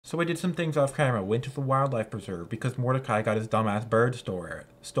So I did some things off camera, went to the wildlife preserve because Mordecai got his dumbass bird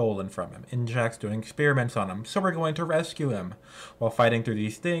stolen from him, and Jack's doing experiments on him, so we're going to rescue him. While fighting through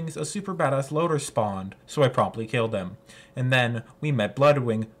these things, a super badass loader spawned, so I promptly killed him. And then we met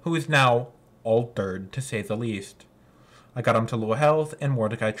Bloodwing, who is now altered, to say the least. I got him to low health, and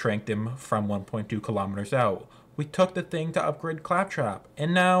Mordecai tranked him from 1.2 kilometers out. We took the thing to upgrade Claptrap,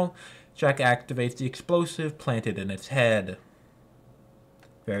 and now Jack activates the explosive planted in its head.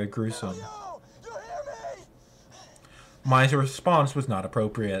 Very gruesome. My response was not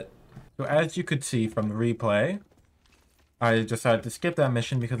appropriate. So as you could see from the replay, I decided to skip that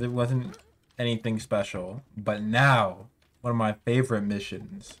mission because it wasn't anything special. But now, one of my favorite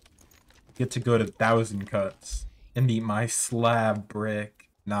missions. Get to go to 1,000 cuts and meet my slab brick.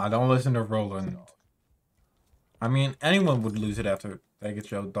 Nah, don't listen to Roland. I mean, anyone would lose it after they get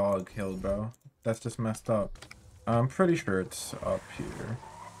your dog killed, bro. That's just messed up. I'm pretty sure it's up here.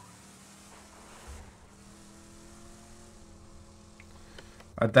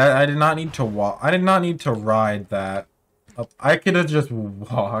 I did not need to walk. I did not need to ride that. I could have just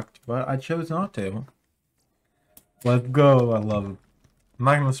walked, but I chose not to. Let's go. I love him. I'm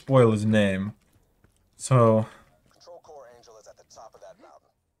not gonna spoil his name. So. Control core Angel is at the top of that mountain.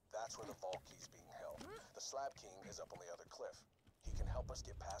 That's where the vault key's being held. The Slab King is up on the other cliff. He can help us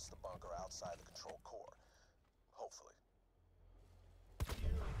get past the bunker outside the control core. Hopefully.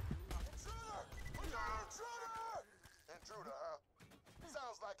 Intruder! We got an intruder! Intruder, huh?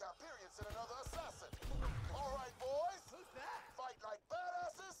 Sounds like Hyperion sent another assassin. All right, boys. Who's that? Fight like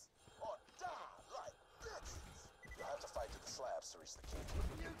badasses or die like bitches. You'll have to fight to the slabs to reach the king.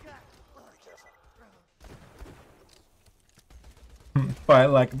 Be careful. Fight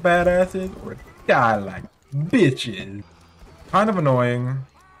like badasses or die like bitches. Kind of annoying.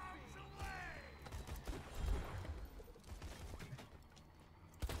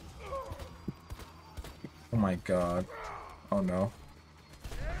 Oh my god. Oh no.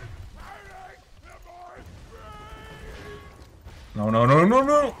 No, no, no, no,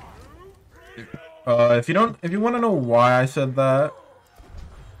 no. If you want to know why I said that,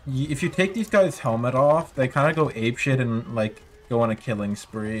 if you take these guys' helmet off, they kind of go apeshit and like go on a killing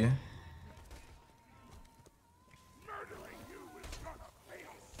spree.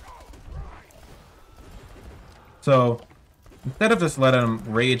 So instead of just letting him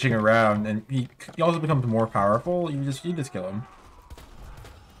raging around, and he also becomes more powerful, you just kill him.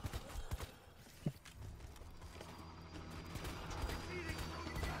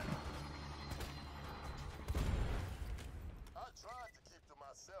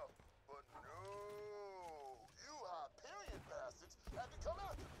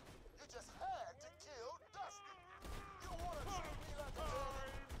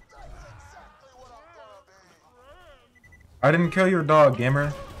 I didn't kill your dog,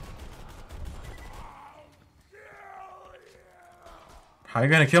 gamer. How you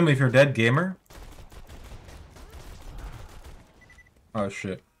gonna kill me if you're dead, gamer? Oh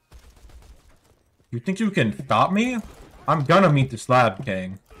shit. You think you can stop me? I'm gonna meet the Slab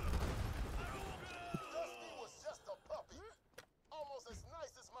King.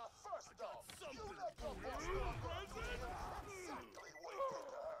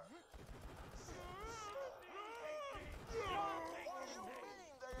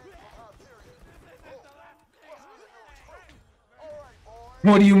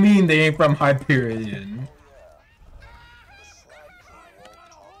 What do you mean they ain't from Hyperion?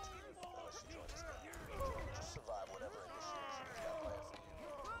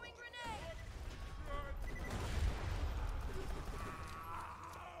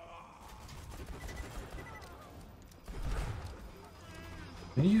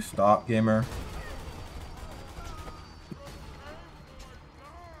 Can you stop, gamer?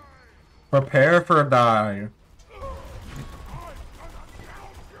 Prepare for a die.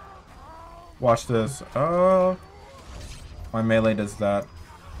 Watch this. Oh, my melee does that.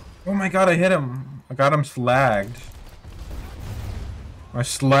 Oh my god, I hit him. I got him slagged. I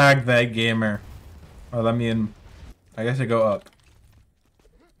slagged that gamer. Oh, let me in. I guess I go up.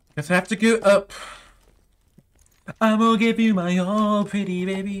 Guess I have to go up. I will give you my all, pretty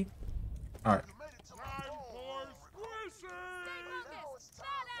baby. Alright.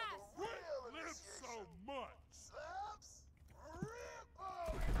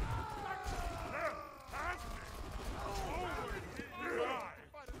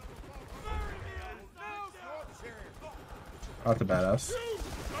 That's a badass.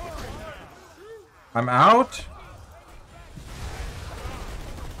 I'm out.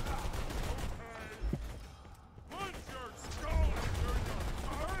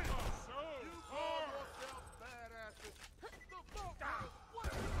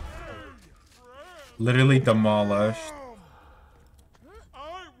 Literally demolished.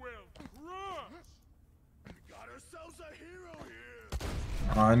 I will crush. We got ourselves a hero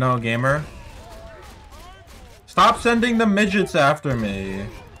here. I know, gamer. Stop sending the midgets after me.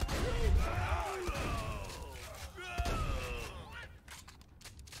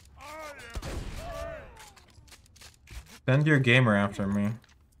 Send your gamer after me.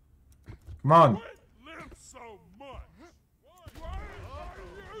 Come on. Live so much. Why are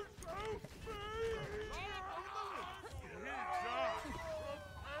you so big?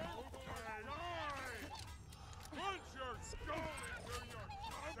 Punch your skull into your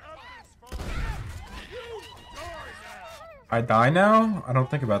satisfied. You die now. I die now? I don't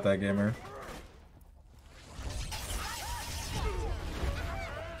think about that, gamer.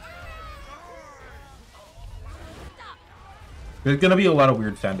 There's gonna be a lot of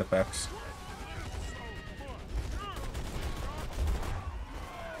weird sound effects.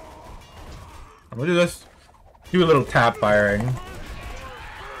 I'm gonna do this. Do a little tap firing.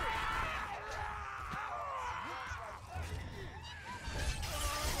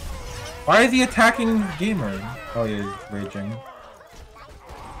 Why is he attacking gamer? Oh, he's raging.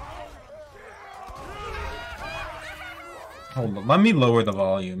 Hold on, let me lower the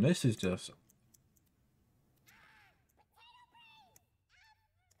volume. This is just...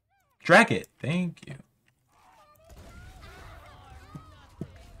 Drag it. Thank you.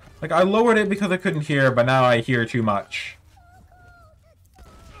 Like, I lowered it because I couldn't hear, but now I hear too much.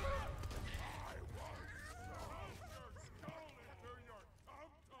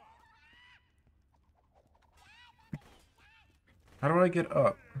 How do I get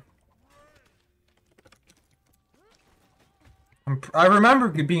up? I remember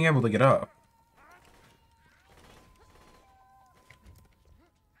being able to get up.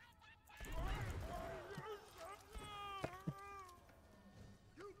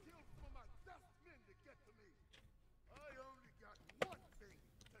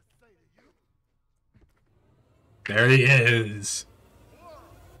 There he is.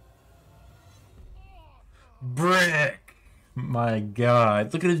 Brick. My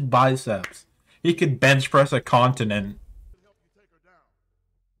God. Look at his biceps. He could bench press a continent.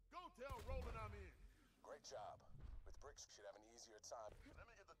 Great job. With bricks, you should have an easier time. Let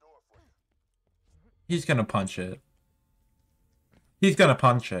me hit the door for you. He's gonna punch it. He's gonna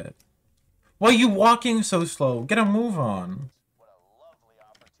punch it. Why are you walking so slow? Get a move on. What a lovely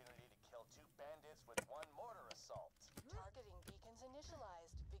opportunity to kill two bandits with one mortar assault. Targeting beacons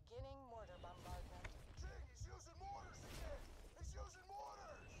initialized. Beginning mortar bombardment. Jing, he's using mortars again. He's using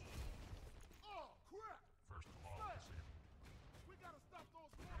mortars. Oh, crap. First of all, we gotta stop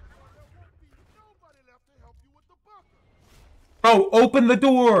those mortars or there won't be nobody left to help you with the bunker. Oh, open the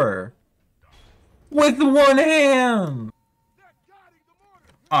door! With one hand! They're guarding the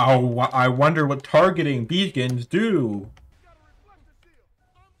mortar. Oh, I wonder what targeting beacons do. Got a reflector shield.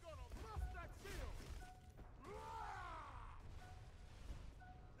 I'm gonna bust that shield.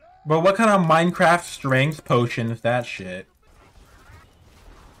 But what kind of Minecraft strength potion is that shit?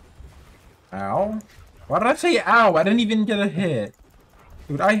 Ow? Why did I say ow? I didn't even get a hit.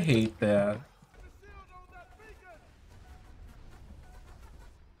 Dude, I hate that.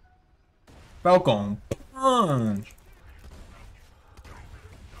 Falcon punch!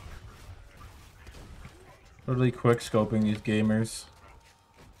 Really quick scoping these gamers.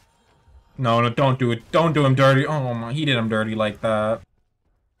 No, don't do it. Don't do him dirty. Oh my, he did him dirty like that.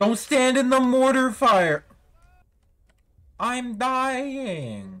 Don't stand in the mortar fire! I'm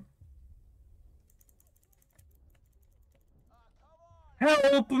dying!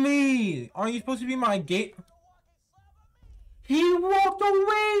 Help me! Aren't you supposed to be my gate? He walked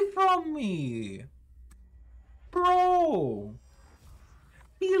away from me! Bro!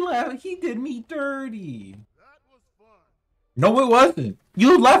 He left. He did me dirty. That was fun. No, it wasn't.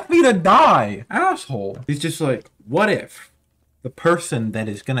 You left me to die, asshole. He's just like, what if the person that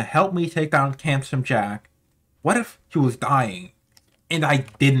is gonna help me take down Handsome Jack, what if he was dying and I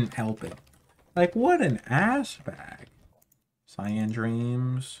didn't help him? Like, what an ass bag. Cyan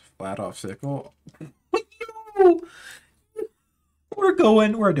Dreams, Flat Off Sickle. We're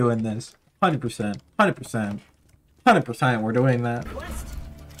doing this. 100%, 100%, 100% we're doing that. Quest,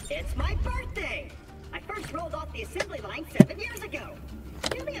 it's my birthday! I first rolled off the assembly line 7 years ago.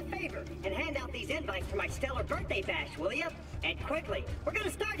 Do me a favor and hand out these invites for my stellar birthday bash, will you? And quickly, we're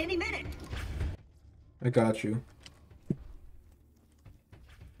gonna start any minute. I got you.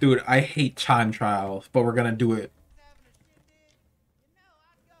 Dude, I hate time trials, but we're gonna do it.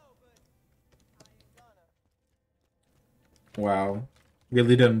 Wow.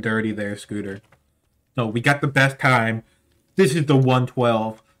 Really done dirty there, Scooter. No, we got the best time. This is the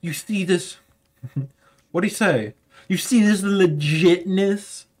 112. You see this? What'd he say? You see this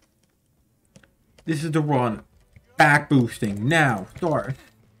legitness? This is the run. Back boosting. Now. Start.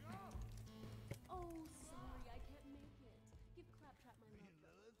 Oh, sorry, I can't make it. Give Claptrap my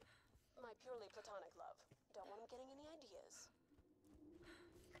love. My purely platonic love. Don't want him getting any ideas.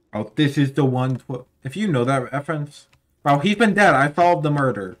 Oh, this is the one. If you know that reference. Bro, he's been dead. I solved the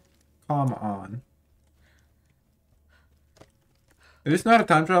murder. Come on. Is this not a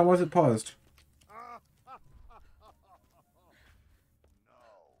time trial? Was it paused?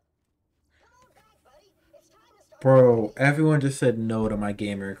 Bro, everyone just said no to my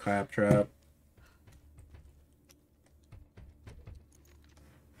gamer Claptrap.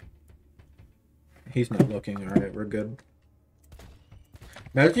 He's not looking. Alright, we're good.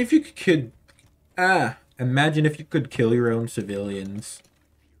 Imagine if you could... Imagine if you could kill your own civilians.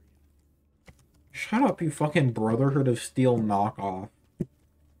 Shut up, you fucking Brotherhood of Steel knockoff.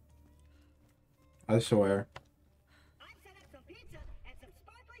 I swear. I've set up some pizza and some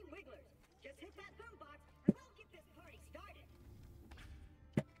sparkling wigglers. Just hit that boombox and we'll get this party started.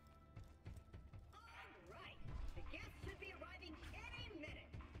 All right, the guests should be arriving any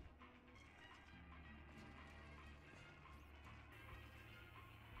minute.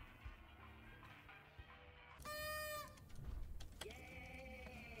 Yay!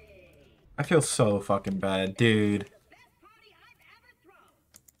 I feel so fucking bad, dude. The best party I've ever thrown.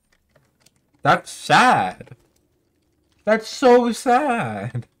 That's sad. That's so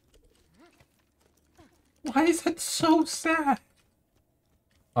sad. Why is that so sad?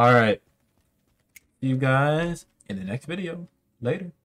 Alright. See you guys in the next video. Later.